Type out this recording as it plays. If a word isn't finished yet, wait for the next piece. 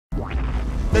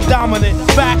dominant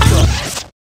factor.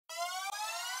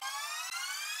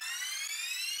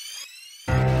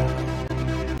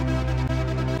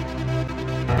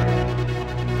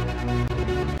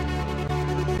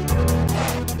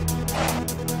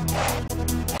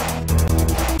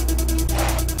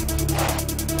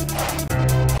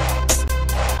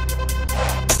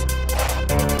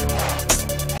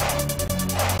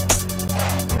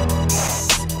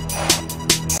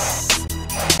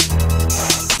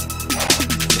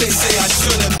 They say I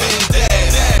should've been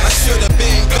dead, I should've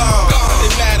been gone. They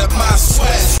mad at my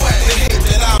sweat, they hate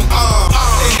that I'm on.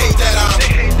 They hate that I'm.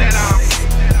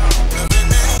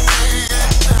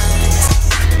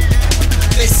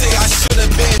 They say I should've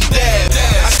been dead,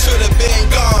 I should've been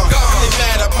gone. They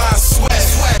mad at my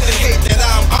sweat, they hate that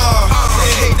I'm on.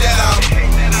 They hate that I'm.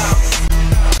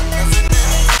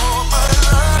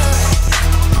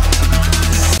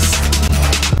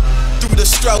 Through the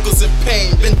struggles and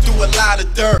pain, been through a lot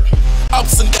of dirt.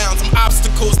 Ups and downs and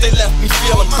obstacles, they left me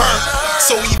feeling burnt.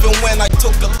 So even when I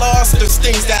took a loss, there's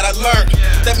things that I learned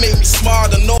that made me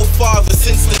smarter, no farther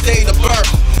since the day of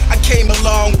birth. I came a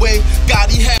long way,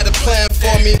 God, He had a plan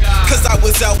for me. Cause I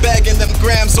was out begging them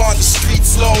grams on the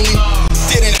streets lonely.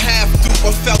 Didn't have to,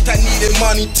 but felt I needed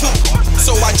money too.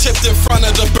 So I chipped in front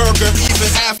of the burger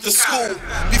even after school.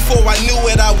 Before I knew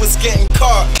it, I was getting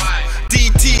caught.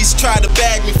 DTs tried to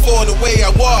bag me for the way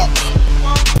I walk.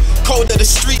 Code of the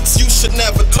streets, you should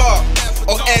never talk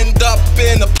or end up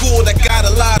in a pool that got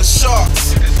a lot of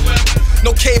sharks.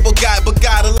 No cable guy, but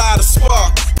got a lot of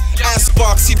spark. Ask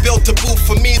Box, he built a booth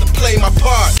for me to play my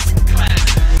part.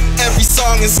 Every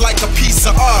song is like a piece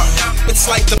of art. It's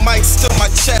like the mic's to my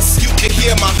chest, you can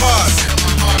hear my heart.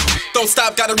 Don't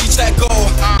stop, gotta reach that goal.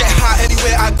 Get high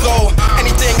anywhere I go.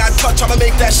 Anything I touch, I'ma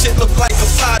make that shit look like a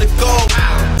pot of gold.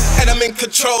 And I'm in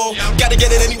control, gotta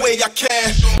get it any way I can.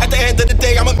 At the end of the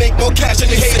day, I'ma make more cash than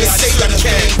the haters say I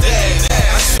can.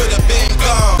 I should've been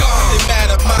gone. They mad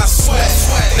at my sweat.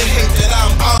 They hate that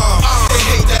I'm on. They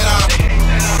hate that I'm.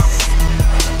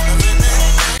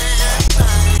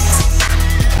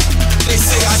 They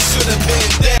say I should've been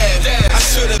dead, I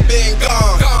should've been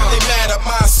gone. They mad at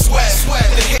my sweat,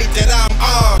 they hate that I'm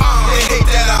on. They hate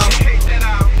that I'm.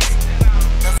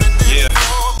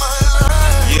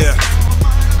 Yeah,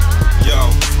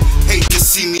 yo, hate to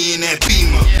see me in that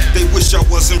Beamer. They wish I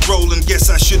wasn't rolling, guess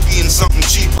I should be in something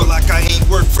cheaper. Like I ain't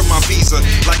worked for my visa.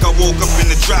 Like I woke up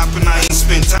in the drop and I ain't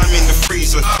spent time in the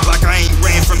freezer. Like I ain't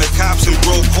ran from the cops and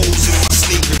broke holes in my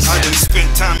sneakers. I done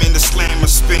spent time in the slammer,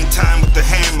 spent time with the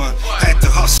hammer. Had to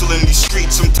hustle in these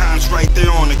streets, sometimes right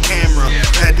there on the camera.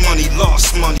 Had money,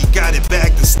 lost money, got it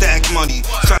back to stack money.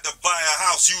 Tried to buy a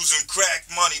house using crack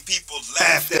money, people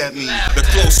laughed at me. The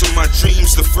closer my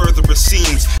dreams, the further it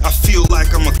seems. I feel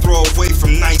like I'ma throw away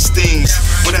from nice things,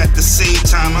 but at the same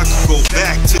time I could go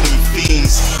back to them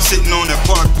fiends. Sitting on that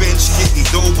park bench, getting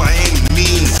dough by any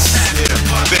means. Yeah,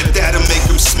 bet that'll make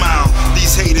them smile.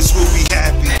 These haters will be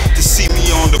happy to see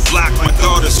me on the block, my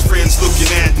daughter's friends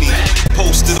looking at me.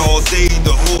 Posted all day,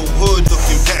 the whole hood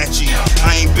looking patchy.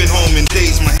 I ain't been home in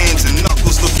days, my hands and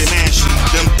knuckles looking ashy.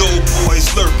 Them dope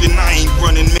boys lurking, I ain't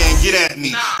running, man, get at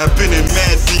me. I've been in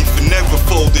mad beef and never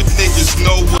folded. Niggas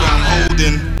know what I'm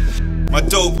holding. My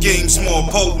dope game's more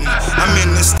potent. I'm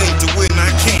in this thing to win,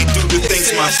 I can't do the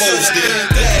things my foes did.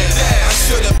 I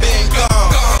should've been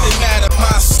gone. They mad at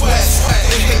my sweat.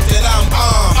 They hate that I'm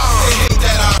on. They hate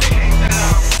that I'm.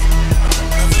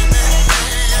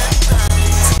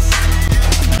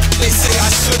 They say I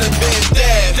should've been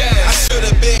dead.